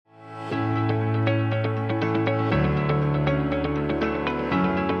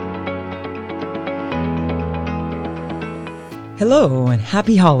Hello and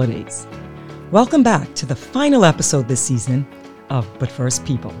happy holidays. Welcome back to the final episode this season of But First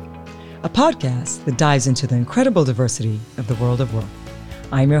People, a podcast that dives into the incredible diversity of the world of work.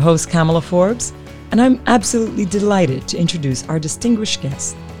 I'm your host, Kamela Forbes, and I'm absolutely delighted to introduce our distinguished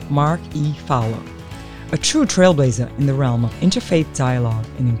guest, Mark E. Fowler, a true trailblazer in the realm of interfaith dialogue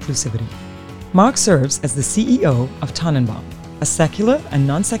and inclusivity. Mark serves as the CEO of Tanenbaum, a secular and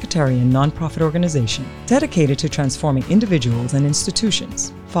non-sectarian nonprofit organization dedicated to transforming individuals and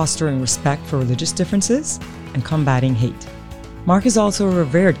institutions, fostering respect for religious differences, and combating hate. Mark is also a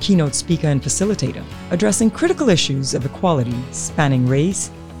revered keynote speaker and facilitator, addressing critical issues of equality spanning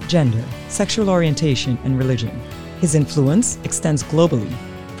race, gender, sexual orientation, and religion. His influence extends globally,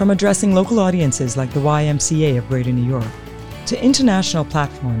 from addressing local audiences like the YMCA of Greater New York to international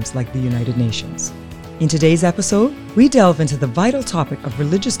platforms like the United Nations. In today's episode, we delve into the vital topic of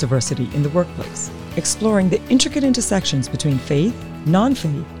religious diversity in the workplace, exploring the intricate intersections between faith,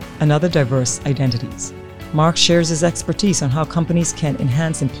 non-faith, and other diverse identities. Mark shares his expertise on how companies can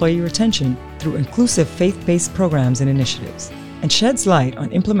enhance employee retention through inclusive faith-based programs and initiatives, and sheds light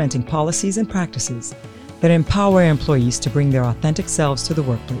on implementing policies and practices that empower employees to bring their authentic selves to the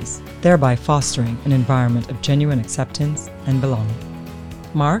workplace, thereby fostering an environment of genuine acceptance and belonging.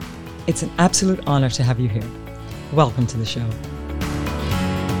 Mark, it's an absolute honor to have you here. Welcome to the show.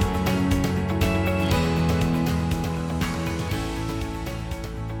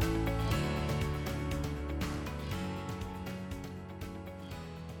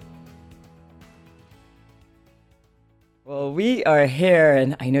 Well, we are here,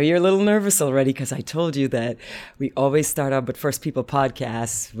 and I know you're a little nervous already because I told you that we always start our But First People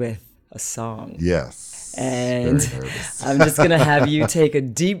podcasts with a song. Yes. And I'm just going to have you take a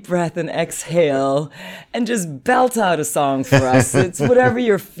deep breath and exhale and just belt out a song for us. It's whatever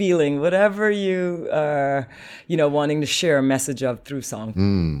you're feeling, whatever you are, wanting to share a message of through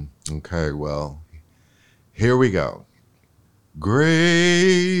song. Okay, well, here we go.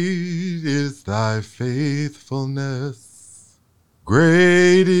 Great is thy faithfulness.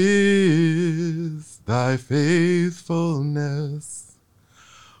 Great is thy faithfulness.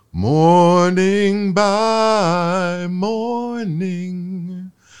 Morning by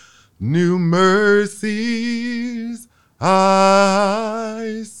morning, new mercies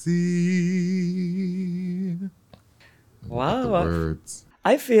I see. Wow. The words.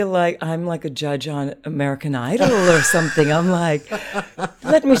 I feel like I'm like a judge on American Idol or something. I'm like,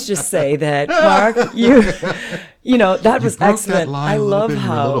 let me just say that, Mark, that was excellent. That line I love how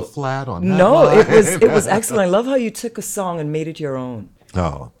how a little flat on that no, line. it was excellent. I love how you took a song and made it your own.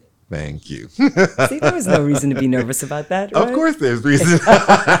 Oh, thank you. See, there was no reason to be nervous about that, right? Of course there's reason.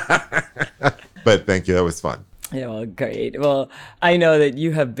 But thank you. That was fun. Yeah, well, great. Well, I know that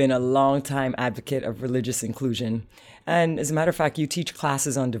you have been a longtime advocate of religious inclusion. And as a matter of fact, you teach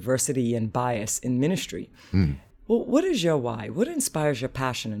classes on diversity and bias in ministry. Well, what is your why? What inspires your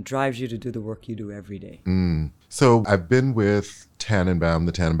passion and drives you to do the work you do every day? So I've been with Tanenbaum,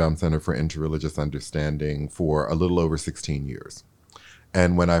 the Tanenbaum Center for Interreligious Understanding, for a little over 16 years.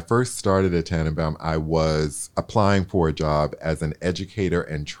 And when I first started at Tanenbaum, I was applying for a job as an educator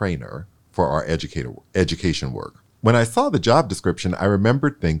and trainer for our education work. When I saw the job description, I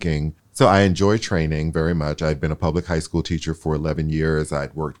remembered thinking, so I enjoy training very much. I'd been a public high school teacher for 11 years.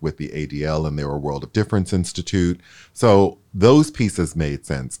 I'd worked with the ADL and their World of Difference Institute. So those pieces made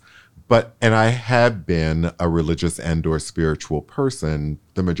sense. And I had been a religious and or spiritual person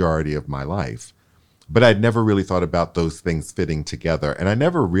the majority of my life. But I'd never really thought about those things fitting together. And I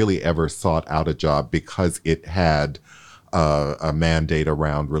never really ever sought out a job because it had a mandate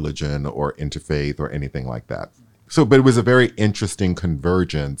around religion or interfaith or anything like that. But it was a very interesting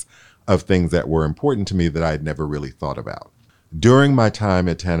convergence of things that were important to me that I'd never really thought about. During my time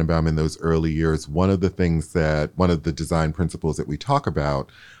at Tanenbaum in those early years, one of the design principles that we talk about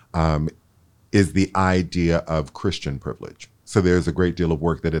is the idea of Christian privilege. So there's a great deal of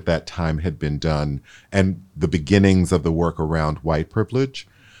work that at that time had been done and the beginnings of the work around white privilege.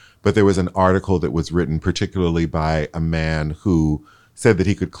 But there was an article that was written particularly by a man who said that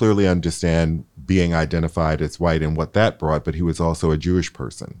he could clearly understand being identified as white and what that brought, but he was also a Jewish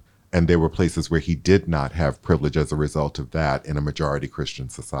person. And there were places where he did not have privilege as a result of that in a majority Christian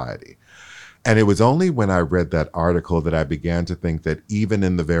society. And it was only when I read that article that I began to think that even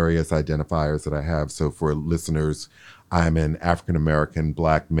in the various identifiers that I have, so for listeners, I'm an African-American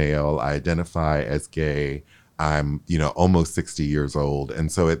Black male, I identify as gay, I'm, almost 60 years old. And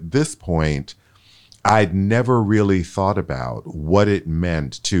so at this point, I'd never really thought about what it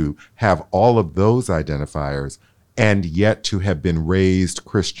meant to have all of those identifiers and yet to have been raised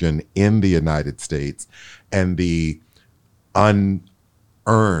Christian in the United States, and the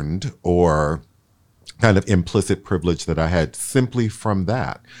unearned or kind of implicit privilege that I had simply from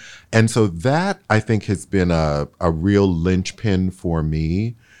that. And so that, I think, has been a real linchpin for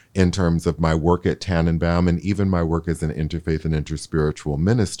me in terms of my work at Tanenbaum and even my work as an interfaith and interspiritual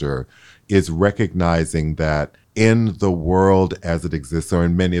minister, is recognizing that in the world as it exists, or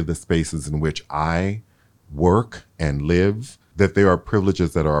in many of the spaces in which I work and live, that there are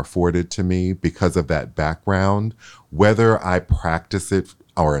privileges that are afforded to me because of that background, whether I practice it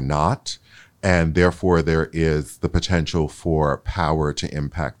or not. And therefore, there is the potential for power to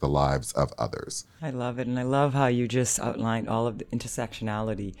impact the lives of others. I love it. And I love how you just outlined all of the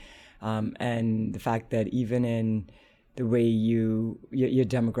intersectionality and the fact that even in the way your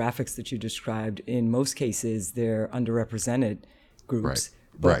demographics that you described, in most cases, they're underrepresented groups. Right.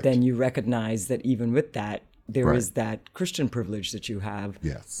 But Right. then you recognize that even with that, there Right. is that Christian privilege that you have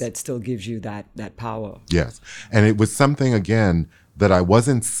Yes. that still gives you that power. Yes. And it was something, again, that I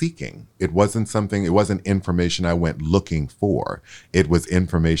wasn't seeking. It wasn't information I went looking for. It was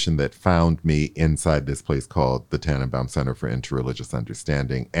information that found me inside this place called the Tanenbaum Center for Interreligious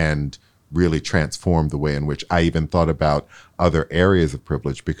Understanding, and really transformed the way in which I even thought about other areas of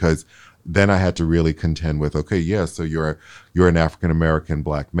privilege, because then I had to really contend with, okay, yeah, so you're an African-American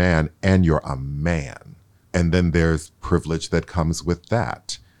Black man and you're a man. And then there's privilege that comes with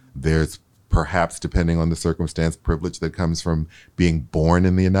that. There's perhaps, depending on the circumstance, privilege that comes from being born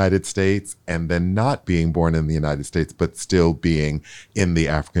in the United States and then not being born in the United States, but still being in the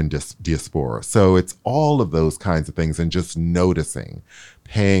African diaspora. So it's all of those kinds of things, and just noticing,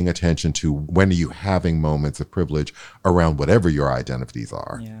 paying attention to when are you having moments of privilege around whatever your identities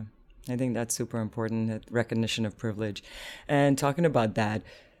are. Yeah, I think that's super important, that recognition of privilege. And talking about that,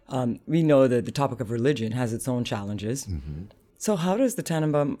 we know that the topic of religion has its own challenges. Mm-hmm. So how does the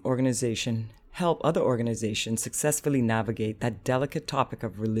Tanenbaum organization help other organizations successfully navigate that delicate topic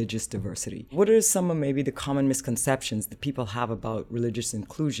of religious diversity? What are some of maybe the common misconceptions that people have about religious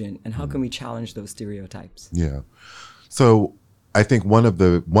inclusion, and how can we challenge those stereotypes? Yeah. So I think one of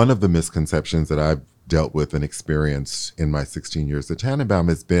the misconceptions that I've dealt with and experienced in my 16 years at Tanenbaum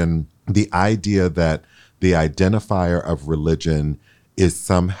has been the idea that the identifier of religion is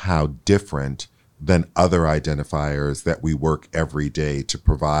somehow different than other identifiers that we work every day to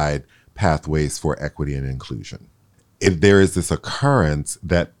provide pathways for equity and inclusion. There is this occurrence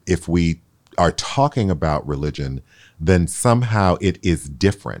that if we are talking about religion, then somehow it is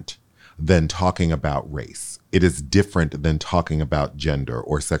different than talking about race. It is different than talking about gender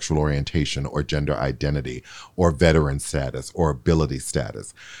or sexual orientation or gender identity or veteran status or ability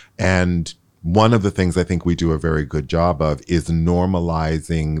status. And one of the things I think we do a very good job of is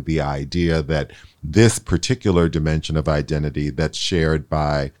normalizing the idea that this particular dimension of identity that's shared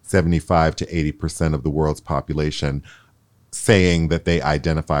by 75 to 80% of the world's population, saying that they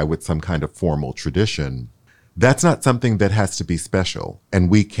identify with some kind of formal tradition, that's not something that has to be special.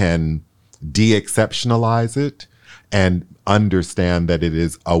 And we can de-exceptionalize it and understand that it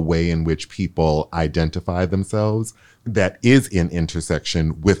is a way in which people identify themselves that is in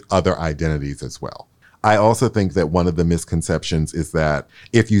intersection with other identities as well. I also think that one of the misconceptions is that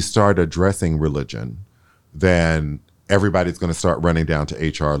if you start addressing religion, then everybody's going to start running down to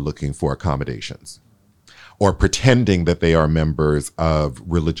HR looking for accommodations, or pretending that they are members of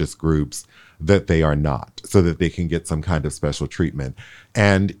religious groups that they are not, so that they can get some kind of special treatment.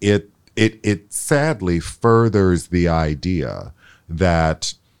 And it sadly furthers the idea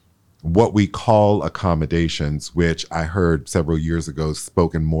that what we call accommodations, which I heard several years ago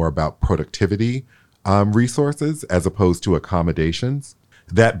spoken more about productivity resources as opposed to accommodations,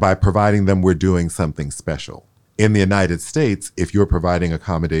 that by providing them, we're doing something special. In the United States, if you're providing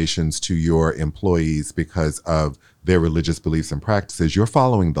accommodations to your employees because of their religious beliefs and practices, you're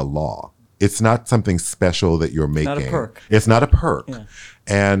following the law. It's not something special that you're making. It's not a perk. It's not a perk. Yeah.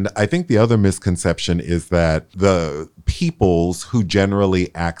 And I think the other misconception is that the peoples who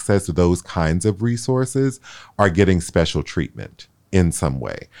generally access those kinds of resources are getting special treatment in some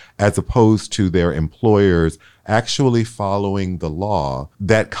way, as opposed to their employers actually following the law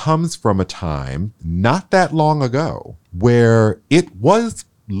that comes from a time not that long ago where it was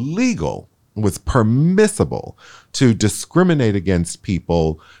legal, was permissible to discriminate against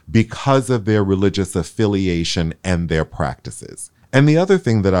people because of their religious affiliation and their practices. And the other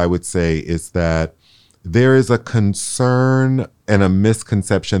thing that I would say is that there is a concern and a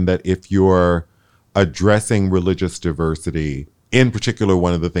misconception that if you're addressing religious diversity in particular,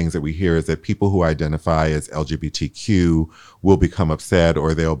 one of the things that we hear is that people who identify as LGBTQ will become upset,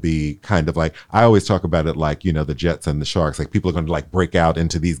 or they'll be kind of like, I always talk about it like, the Jets and the Sharks, like people are going to like break out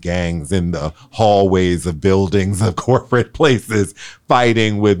into these gangs in the hallways of buildings of corporate places,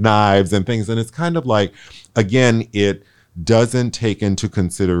 fighting with knives and things. And it's kind of like, again, it doesn't take into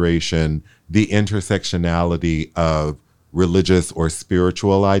consideration the intersectionality of religious or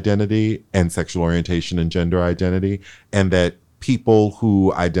spiritual identity and sexual orientation and gender identity, and that people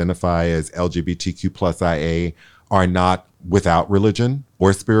who identify as LGBTQ plus IA are not without religion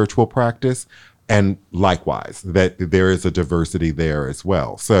or spiritual practice. And likewise, that there is a diversity there as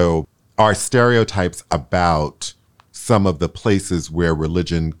well. So our stereotypes about some of the places where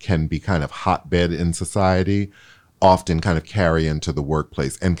religion can be kind of hotbed in society often kind of carry into the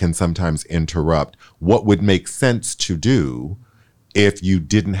workplace and can sometimes interrupt what would make sense to do if you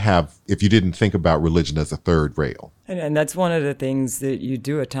didn't think about religion as a third rail. And that's one of the things that you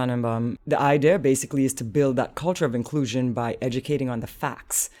do at Tanenbaum. The idea basically is to build that culture of inclusion by educating on the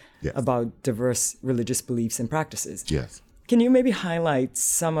facts about diverse religious beliefs and practices. Yes. Can you maybe highlight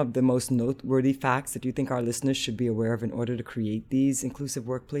some of the most noteworthy facts that you think our listeners should be aware of in order to create these inclusive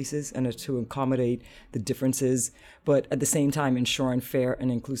workplaces and to accommodate the differences, but at the same time ensuring fair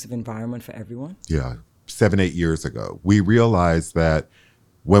and inclusive environment for everyone? Yeah. 7-8 years ago, we realized that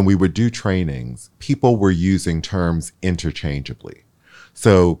when we would do trainings, people were using terms interchangeably.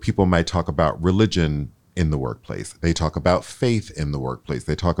 So people might talk about religion in the workplace. They talk about faith in the workplace.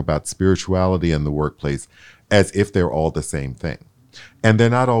 They talk about spirituality in the workplace as if they're all the same thing. And they're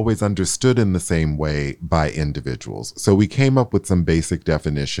not always understood in the same way by individuals. So we came up with some basic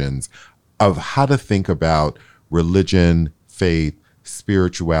definitions of how to think about religion, faith,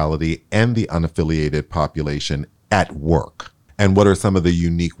 spirituality, and the unaffiliated population at work. And what are some of the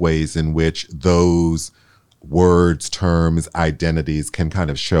unique ways in which those words, terms, identities can kind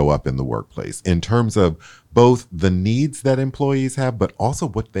of show up in the workplace in terms of both the needs that employees have, but also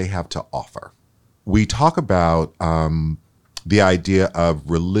what they have to offer. We talk about the idea of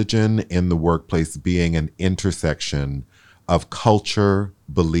religion in the workplace being an intersection of culture,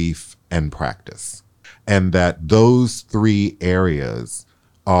 belief, and practice. And that those three areas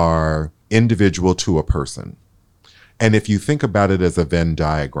are individual to a person. And if you think about it as a Venn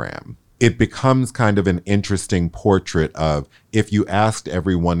diagram, it becomes kind of an interesting portrait of, if you asked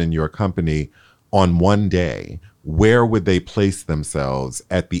everyone in your company on one day, where would they place themselves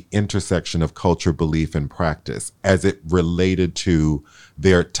at the intersection of culture, belief, and practice as it related to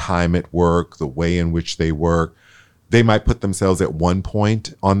their time at work, the way in which they work? They might put themselves at one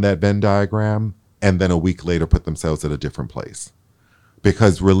point on that Venn diagram and then a week later put themselves at a different place.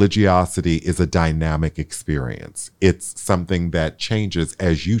 Because religiosity is a dynamic experience. It's something that changes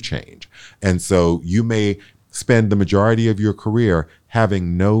as you change. And so you may spend the majority of your career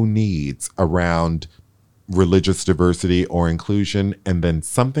having no needs around religious diversity or inclusion, and then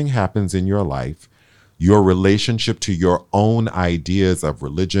something happens in your life, your relationship to your own ideas of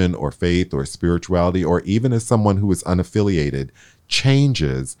religion or faith or spirituality, or even as someone who is unaffiliated,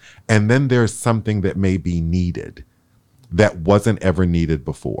 changes, and then there's something that may be needed that wasn't ever needed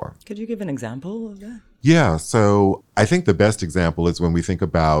before. Could you give an example of that? Yeah, so I think the best example is when we think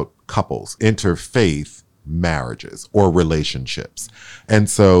about couples, interfaith marriages or relationships. And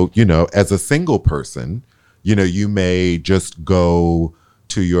so, as a single person, you may just go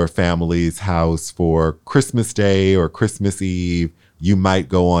to your family's house for Christmas Day or Christmas Eve. You might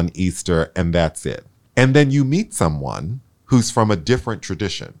go on Easter, and that's it. And then you meet someone who's from a different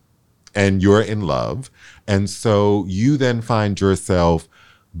tradition, and you're in love. And so you then find yourself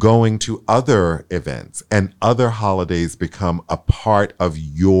going to other events, and other holidays become a part of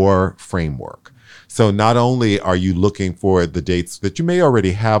your framework. So not only are you looking for the dates that you may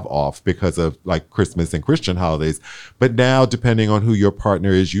already have off because of like Christmas and Christian holidays, but now depending on who your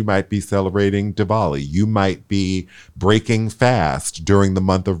partner is, you might be celebrating Diwali. You might be breaking fast during the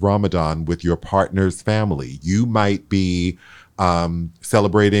month of Ramadan with your partner's family. You might be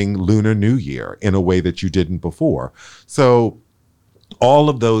celebrating Lunar New Year in a way that you didn't before. So all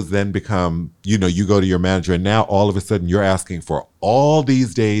of those then become, you go to your manager, and now all of a sudden you're asking for all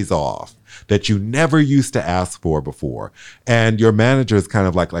these days off that you never used to ask for before. And your manager is kind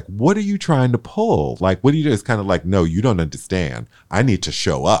of like, what are you trying to pull? Like, what do you do? It's kind of like, no, you don't understand. I need to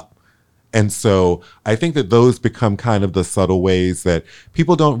show up. And so I think that those become kind of the subtle ways that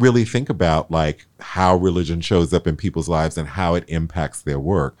people don't really think about, like how religion shows up in people's lives and how it impacts their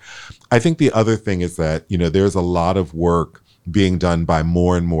work. I think the other thing is that, there's a lot of work being done by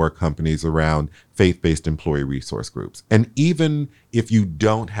more and more companies around faith-based employee resource groups. And even if you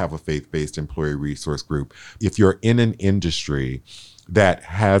don't have a faith-based employee resource group, if you're in an industry that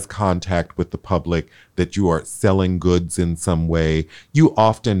has contact with the public, that you are selling goods in some way, you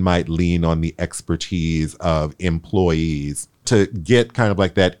often might lean on the expertise of employees to get kind of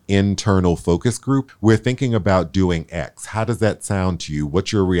like that internal focus group. We're thinking about doing X. How does that sound to you?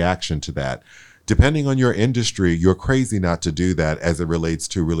 What's your reaction to that? Depending on your industry, you're crazy not to do that as it relates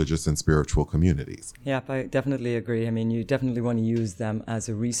to religious and spiritual communities. Yep, I definitely agree. I mean, you definitely want to use them as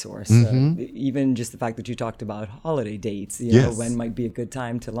a resource. Even just the fact that you talked about holiday dates, you know, when might be a good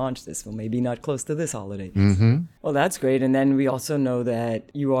time to launch this? Well, maybe not close to this holiday. Well, that's great. And then we also know that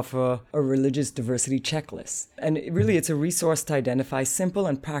you offer a religious diversity checklist. And it's a resource to identify simple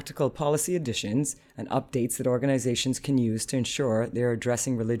and practical policy additions and updates that organizations can use to ensure they're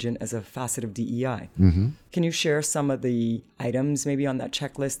addressing religion as a facet of DEI. Can you share some of the items maybe on that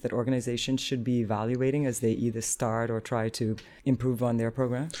checklist that organizations should be evaluating as they either start or try to improve on their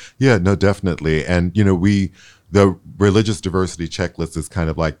program? Yeah, no, definitely. And, you know, the religious diversity checklist is kind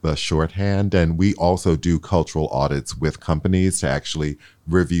of like the shorthand, and we also do cultural audits with companies to actually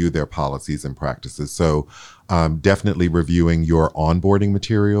review their policies and practices. So definitely reviewing your onboarding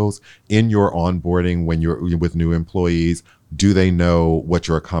materials. In your onboarding, when you're with new employees, do they know what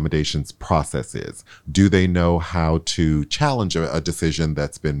your accommodations process is? Do they know how to challenge a decision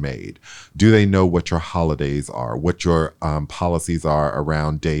that's been made? Do they know what your holidays are, what your policies are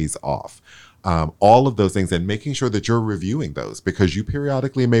around days off? All of those things, and making sure that you're reviewing those, because you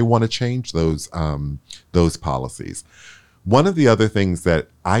periodically may want to change those policies. One of the other things that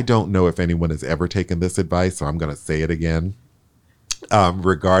I don't know if anyone has ever taken this advice, so I'm going to say it again,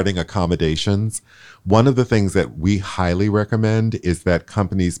 regarding accommodations. One of the things that we highly recommend is that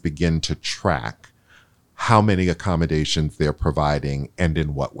companies begin to track how many accommodations they're providing and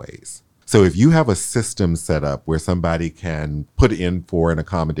in what ways. So if you have a system set up where somebody can put in for an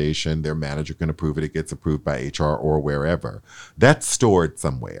accommodation, their manager can approve it, it gets approved by HR or wherever, that's stored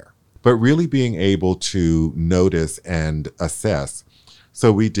somewhere. But really being able to notice and assess.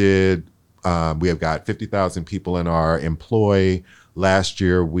 So we have got 50,000 people in our employ. Last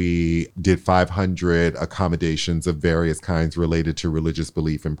year, we did 500 accommodations of various kinds related to religious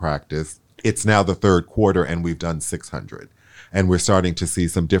belief and practice. It's now the third quarter, and we've done 600. And we're starting to see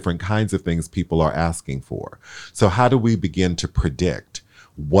some different kinds of things people are asking for. So how do we begin to predict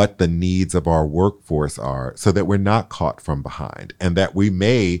what the needs of our workforce are so that we're not caught from behind, and that we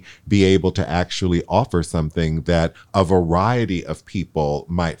may be able to actually offer something that a variety of people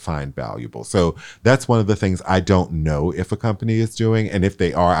might find valuable? So that's one of the things I don't know if a company is doing. And if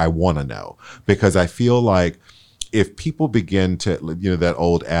they are, I want to know, because I feel like if people begin to, that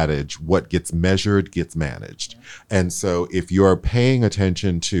old adage, what gets measured gets managed. And so if you're paying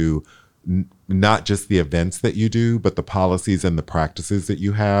attention to not just the events that you do, but the policies and the practices that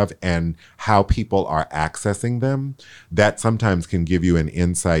you have and how people are accessing them, that sometimes can give you an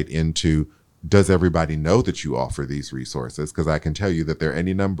insight into, does everybody know that you offer these resources? Because I can tell you that there are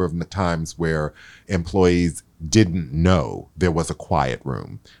any number of times where employees didn't know there was a quiet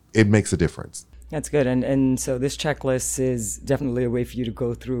room. It makes a difference. That's good. And so this checklist is definitely a way for you to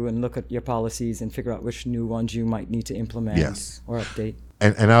go through and look at your policies and figure out which new ones you might need to implement or update.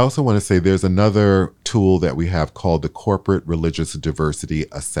 And I also want to say there's another tool that we have called the Corporate Religious Diversity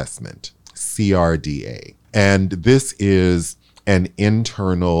Assessment, CRDA. And this is an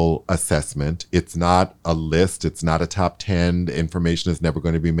internal assessment. It's not a list. It's not a top 10. The information is never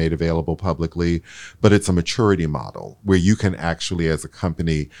going to be made available publicly, but it's a maturity model where you can actually, as a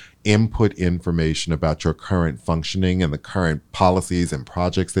company, input information about your current functioning and the current policies and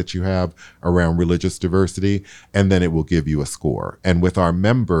projects that you have around religious diversity, and then it will give you a score. And with our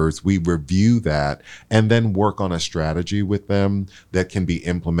members, we review that and then work on a strategy with them that can be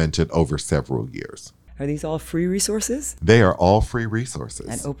implemented over several years. Are these all free resources? They are all free resources.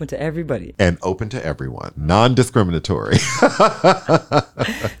 And open to everybody. And open to everyone. Non-discriminatory.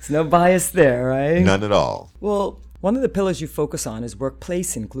 There's no bias there, right? None at all. Well, one of the pillars you focus on is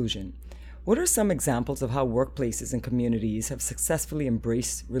workplace inclusion. What are some examples of how workplaces and communities have successfully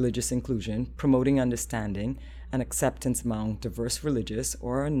embraced religious inclusion, promoting understanding and acceptance among diverse religious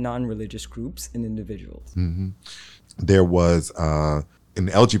or non-religious groups and individuals? Mm-hmm. There was an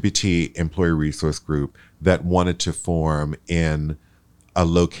LGBT employee resource group that wanted to form in a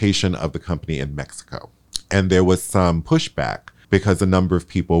location of the company in Mexico. And there was some pushback because a number of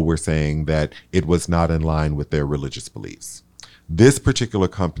people were saying that it was not in line with their religious beliefs. This particular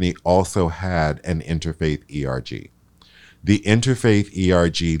company also had an interfaith ERG. The interfaith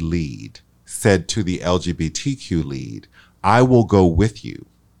ERG lead said to the LGBTQ lead, I will go with you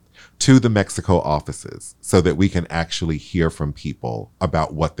to the Mexico offices so that we can actually hear from people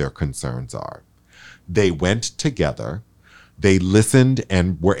about what their concerns are. They went together. They listened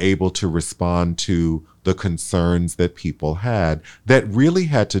and were able to respond to the concerns that people had that really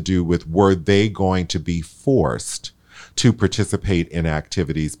had to do with, were they going to be forced to participate in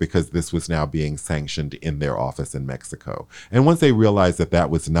activities because this was now being sanctioned in their office in Mexico. And once they realized that that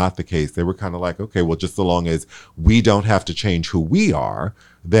was not the case, they were kind of like, okay, well, just so long as we don't have to change who we are,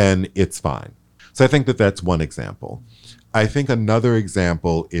 then it's fine. So I think that that's one example. I think another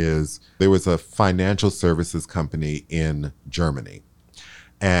example is there was a financial services company in Germany,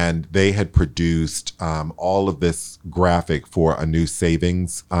 and they had produced all of this graphic for a new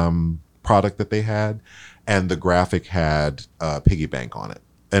savings product that they had. And the graphic had a piggy bank on it.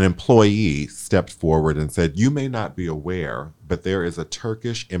 An employee stepped forward and said, you may not be aware, but there is a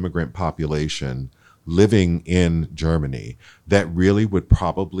Turkish immigrant population living in Germany that really would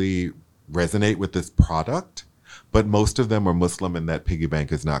probably resonate with this product, but most of them are Muslim and that piggy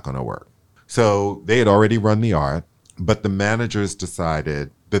bank is not going to work. So they had already run the art, but the managers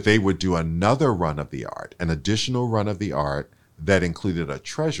decided that they would do another run of the art, an additional run of the art that included a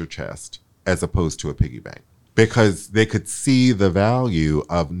treasure chest as opposed to a piggy bank, because they could see the value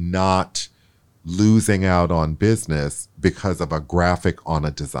of not losing out on business because of a graphic on a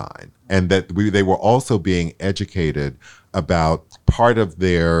design. And that they were also being educated about part of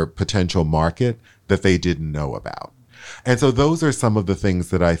their potential market that they didn't know about. And so those are some of the things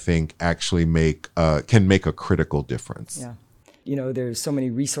that I think actually can make a critical difference. Yeah. You know, there's so many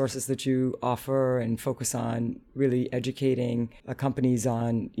resources that you offer and focus on really educating companies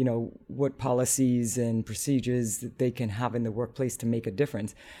on, you know, what policies and procedures that they can have in the workplace to make a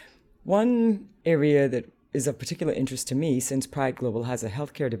difference. One area that is of particular interest to me, since Pride Global has a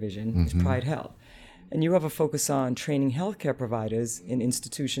healthcare division, is Pride Health. And you have a focus on training healthcare providers in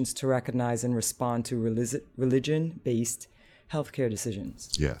institutions to recognize and respond to religion-based healthcare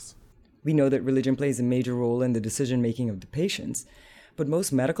decisions. Yes. We know that religion plays a major role in the decision-making of the patients, but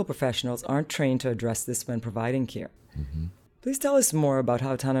most medical professionals aren't trained to address this when providing care. Mm-hmm. Please tell us more about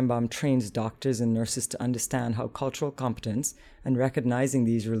how Tanenbaum trains doctors and nurses to understand how cultural competence and recognizing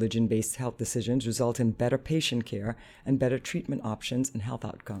these religion-based health decisions result in better patient care and better treatment options and health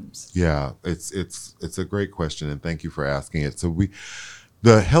outcomes. Yeah, it's a great question, and thank you for asking it. So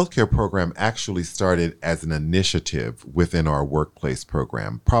the healthcare program actually started as an initiative within our workplace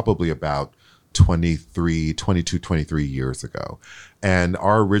program, probably about 23 years ago. And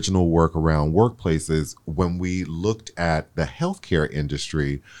our original work around workplaces, when we looked at the healthcare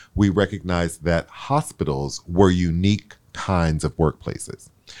industry, we recognized that hospitals were unique kinds of workplaces,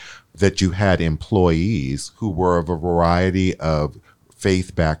 that you had employees who were of a variety of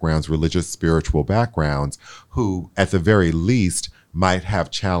faith backgrounds, religious, spiritual backgrounds, who at the very least might have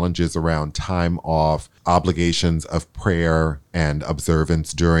challenges around time off, obligations of prayer and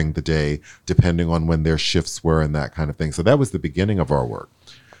observance during the day, depending on when their shifts were and that kind of thing. So that was the beginning of our work.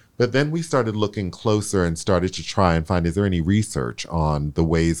 But then we started looking closer and started to try and find, is there any research on the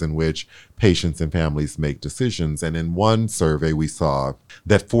ways in which patients and families make decisions? And in one survey, we saw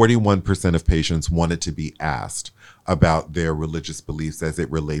that 41% of patients wanted to be asked about their religious beliefs as it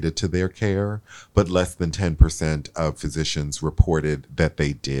related to their care, but less than 10% of physicians reported that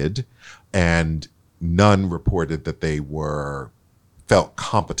they did, and none reported that they felt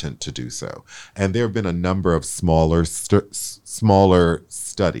competent to do so. And there have been a number of smaller studies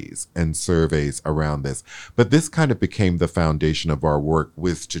and surveys around this. But this kind of became the foundation of our work,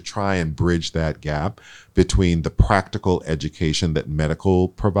 was to try and bridge that gap between the practical education that medical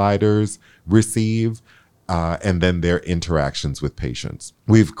providers receive and then their interactions with patients.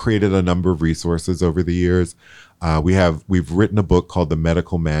 We've created a number of resources over the years. We've written a book called The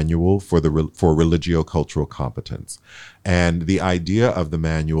Medical Manual for Religio-Cultural Competence. And the idea of the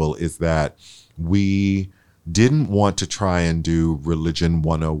manual is that we didn't want to try and do Religion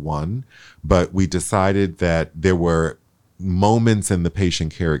 101, but we decided that there were moments in the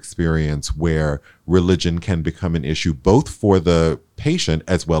patient care experience where religion can become an issue, both for the patient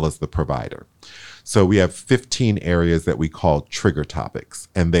as well as the provider. So we have 15 areas that we call trigger topics,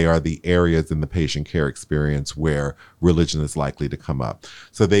 and they are the areas in the patient care experience where religion is likely to come up.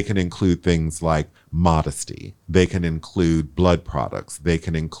 So they can include things like modesty. They can include blood products. They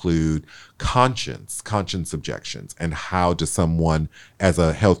can include conscience objections, and how does someone as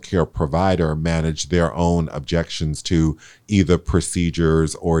a healthcare provider manage their own objections to either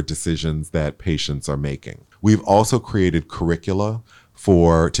procedures or decisions that patients are making. We've also created curricula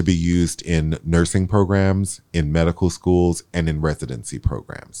to be used in nursing programs, in medical schools, and in residency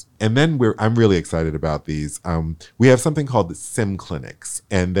programs. And then I'm really excited about these. We have something called the sim clinics,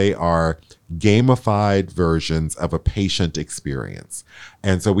 and they are gamified versions of a patient experience.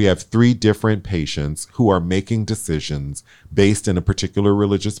 And so we have 3 different patients who are making decisions based in a particular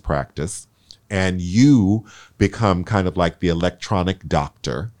religious practice. And you become kind of like the electronic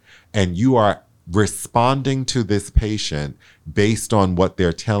doctor, and you are responding to this patient based on what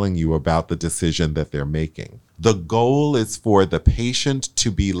they're telling you about the decision that they're making. The goal is for the patient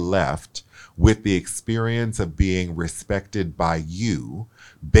to be left with the experience of being respected by you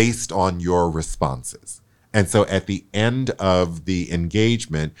based on your responses. And so at the end of the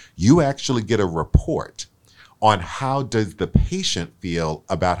engagement, you actually get a report on how does the patient feel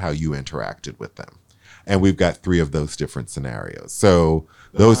about how you interacted with them. And we've got 3 of those different scenarios. So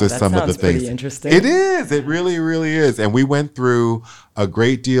those are some of the things. Pretty interesting. It is. It really, really is. And we went through a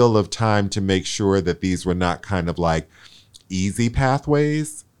great deal of time to make sure that these were not kind of like easy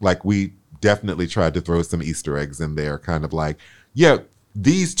pathways. Like we definitely tried to throw some Easter eggs in there, kind of like, yeah,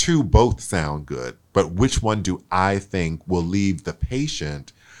 these 2 both sound good, but which one do I think will leave the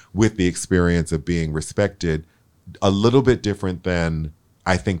patient with the experience of being respected a little bit different than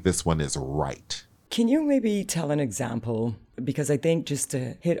I think this one is right. Can you maybe tell an example? Because I think just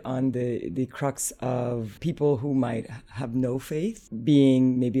to hit on the crux of people who might have no faith,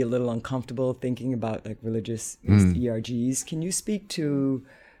 being maybe a little uncomfortable thinking about like religious ERGs, can you speak to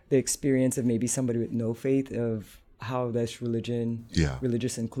the experience of maybe somebody with no faith of how this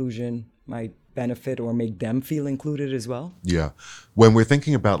religious inclusion might benefit or make them feel included as well? Yeah. When we're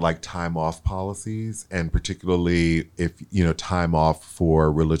thinking about like time off policies, and particularly if, time off for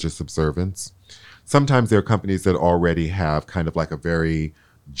religious observance, sometimes there are companies that already have kind of like a very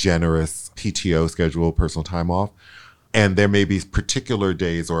generous PTO schedule, personal time off. And there may be particular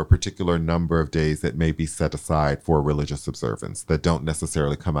days or a particular number of days that may be set aside for religious observance that don't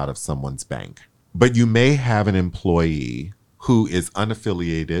necessarily come out of someone's bank. But you may have an employee who is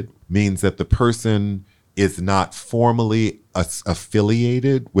unaffiliated, means that the person is not formally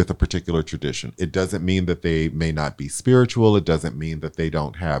affiliated with a particular tradition. It doesn't mean that they may not be spiritual. It doesn't mean that they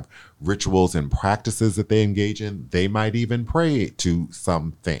don't have rituals and practices that they engage in. They might even pray to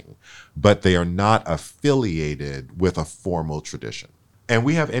something, but they are not affiliated with a formal tradition. And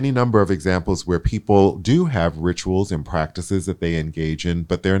we have any number of examples where people do have rituals and practices that they engage in,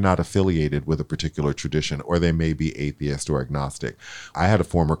 but they're not affiliated with a particular tradition, or they may be atheist or agnostic. I had a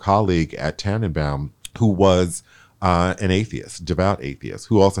former colleague at Tanenbaum who was an atheist, devout atheist,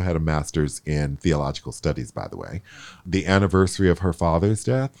 who also had a master's in theological studies, by the way. The anniversary of her father's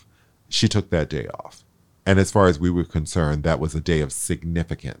death, she took that day off. And as far as we were concerned, that was a day of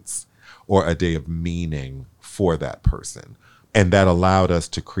significance or a day of meaning for that person. And that allowed us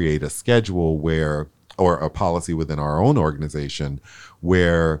to create a schedule or a policy within our own organization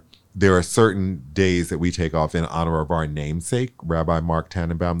where there are certain days that we take off in honor of our namesake, Rabbi Mark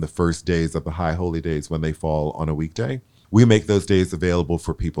Tanenbaum, the first days of the high holy days when they fall on a weekday. We make those days available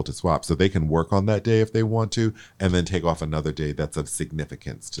for people to swap so they can work on that day if they want to, and then take off another day that's of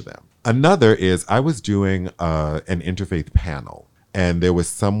significance to them. Another is I was doing an interfaith panel. And there was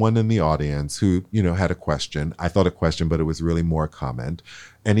someone in the audience who, had a question. I thought a question, but it was really more a comment.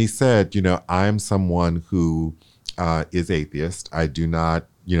 And he said, I'm someone who is atheist. I do not,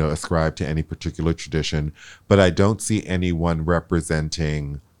 ascribe to any particular tradition, but I don't see anyone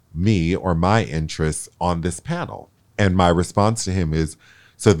representing me or my interests on this panel. And my response to him is,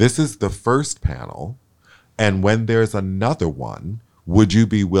 so this is the first panel. And when there's another one, would you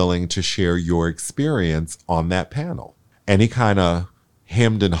be willing to share your experience on that panel? And he kind of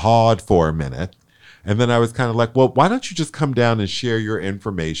hemmed and hawed for a minute. And then I was kind of like, well, why don't you just come down and share your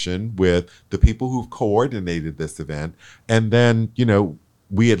information with the people who've coordinated this event? And then,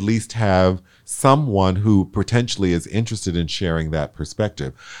 we at least have someone who potentially is interested in sharing that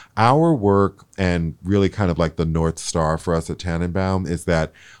perspective. Our work, and really kind of like the North Star for us at Tanenbaum, is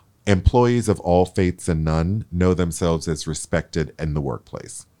that employees of all faiths and none know themselves as respected in the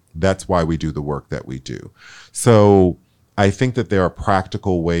workplace. That's why we do the work that we do. So I think that there are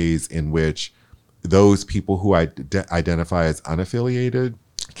practical ways in which those people who identify as unaffiliated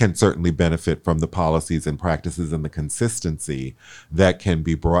can certainly benefit from the policies and practices and the consistency that can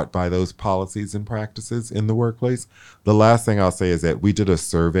be brought by those policies and practices in the workplace. The last thing I'll say is that we did a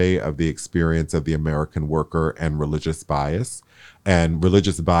survey of the experience of the American worker and religious bias. And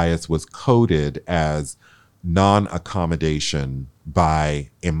religious bias was coded as non-accommodation by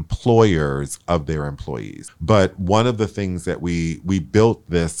employers of their employees. But one of the things that we built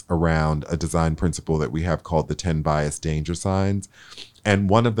this around a design principle that we have called the 10 bias danger signs. And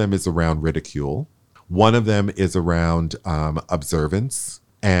one of them is around ridicule. One of them is around observance.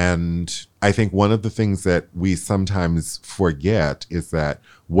 And I think one of the things that we sometimes forget is that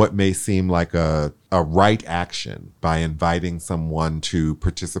what may seem like a right action by inviting someone to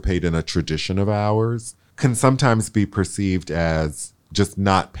participate in a tradition of ours can sometimes be perceived as just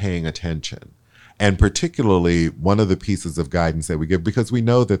not paying attention. And particularly one of the pieces of guidance that we give, because we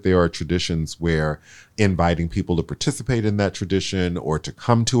know that there are traditions where inviting people to participate in that tradition or to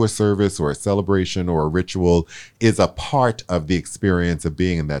come to a service or a celebration or a ritual is a part of the experience of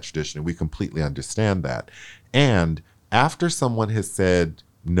being in that tradition. And we completely understand that. And after someone has said,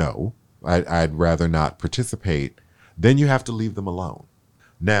 no, I'd rather not participate, then you have to leave them alone.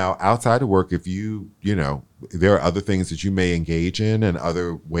 Now, outside of work, if there are other things that you may engage in and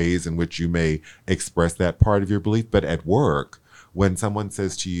other ways in which you may express that part of your belief. But at work, when someone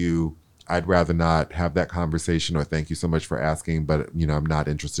says to you, I'd rather not have that conversation, or thank you so much for asking, but I'm not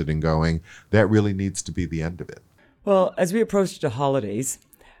interested in going, that really needs to be the end of it. Well, as we approach the holidays,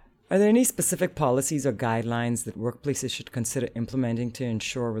 are there any specific policies or guidelines that workplaces should consider implementing to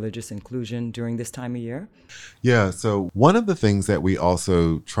ensure religious inclusion during this time of year? Yeah, so one of the things that we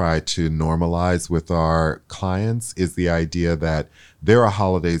also try to normalize with our clients is the idea that there are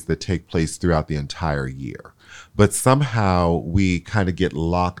holidays that take place throughout the entire year. But somehow we kind of get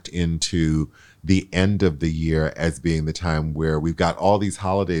locked into the end of the year as being the time where we've got all these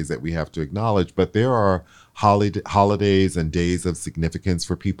holidays that we have to acknowledge, but there are holidays and days of significance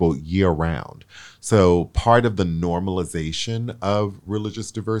for people year round. So part of the normalization of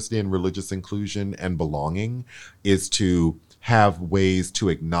religious diversity and religious inclusion and belonging is to have ways to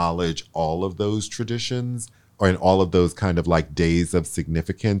acknowledge all of those traditions and all of those kind of like days of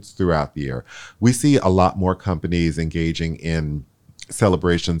significance throughout the year. We see a lot more companies engaging in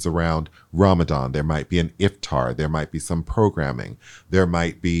celebrations around Ramadan. There might be an iftar. There might be some programming. There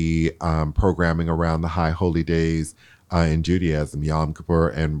might be programming around the high holy days in Judaism, Yom Kippur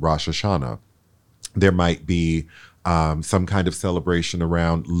and Rosh Hashanah. There might be some kind of celebration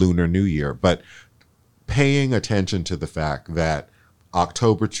around Lunar New Year. But paying attention to the fact that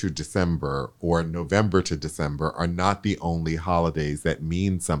October to December or November to December are not the only holidays that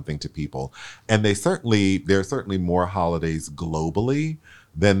mean something to people. And there are certainly more holidays globally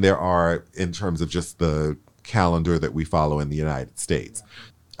than there are in terms of just the calendar that we follow in the United States.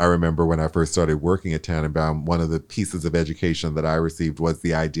 I remember when I first started working at Tanenbaum, one of the pieces of education that I received was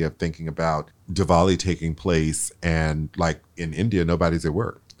the idea of thinking about Diwali taking place, and like in India, nobody's at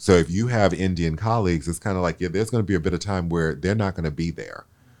work. So if you have Indian colleagues, it's kind of like, yeah, there's going to be a bit of time where they're not going to be there.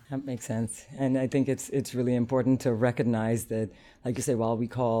 That makes sense. And I think it's really important to recognize that, like you say, while we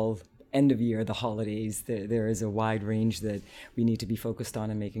call end of year the holidays, there is a wide range that we need to be focused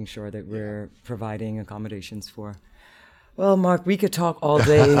on and making sure that we're providing accommodations for. Well, Mark, we could talk all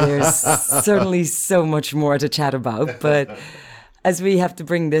day. There's certainly so much more to chat about. But as we have to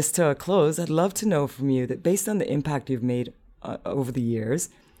bring this to a close, I'd love to know from you that based on the impact you've made over the years,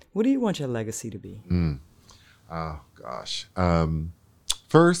 what do you want your legacy to be? Oh, gosh.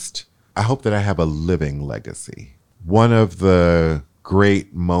 First, I hope that I have a living legacy. One of the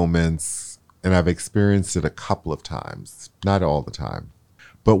great moments, and I've experienced it a couple of times, not all the time,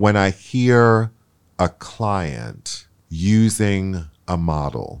 but when I hear a client using a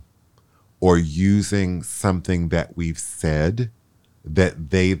model or using something that we've said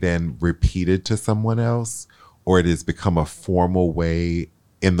that they then repeated to someone else, or it has become a formal way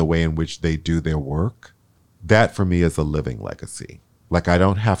in the way in which they do their work, that for me is a living legacy. Like, I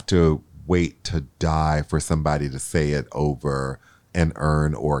don't have to wait to die for somebody to say it over an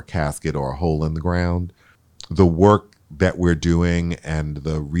urn or a casket or a hole in the ground. The work that we're doing and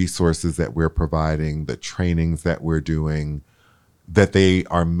the resources that we're providing, the trainings that we're doing, that they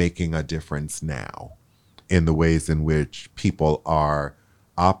are making a difference now in the ways in which people are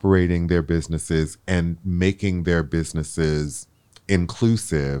operating their businesses and making their businesses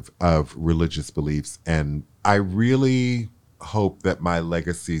inclusive of religious beliefs. And I really hope that my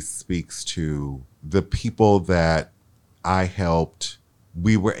legacy speaks to the people that I helped.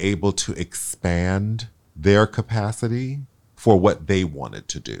 We were able to expand their capacity for what they wanted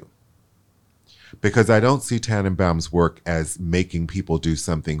to do. Because I don't see Tanenbaum's work as making people do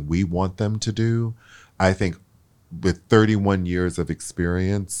something we want them to do. I think with 31 years of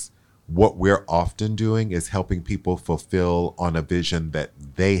experience, what we're often doing is helping people fulfill on a vision that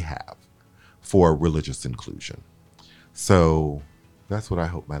they have for religious inclusion. So that's what I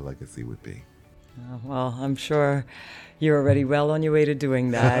hope my legacy would be. Well, I'm sure you're already well on your way to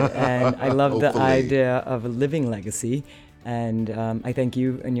doing that. And I love the Hopefully. idea of a living legacy. And I thank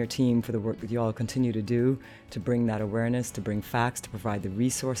you and your team for the work that you all continue to do to bring that awareness, to bring facts, to provide the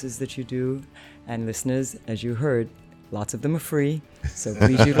resources that you do. And listeners, as you heard, lots of them are free, so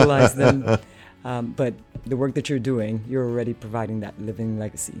please utilize them. But the work that you're doing, you're already providing that living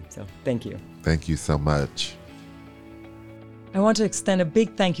legacy. So thank you. Thank you so much. I want to extend a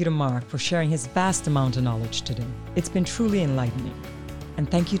big thank you to Mark for sharing his vast amount of knowledge today. It's been truly enlightening.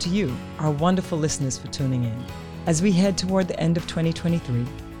 And thank you to you, our wonderful listeners, for tuning in. As we head toward the end of 2023,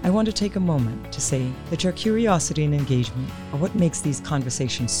 I want to take a moment to say that your curiosity and engagement are what makes these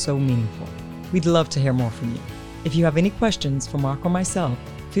conversations so meaningful. We'd love to hear more from you. If you have any questions for Mark or myself,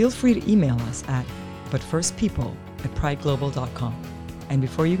 feel free to email us at butfirstpeople@prideglobal.com. And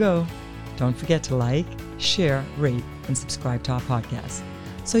before you go, don't forget to like, share, rate, and subscribe to our podcast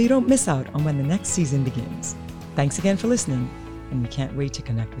so you don't miss out on when the next season begins. Thanks again for listening, and we can't wait to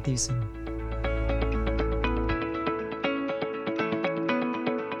connect with you soon.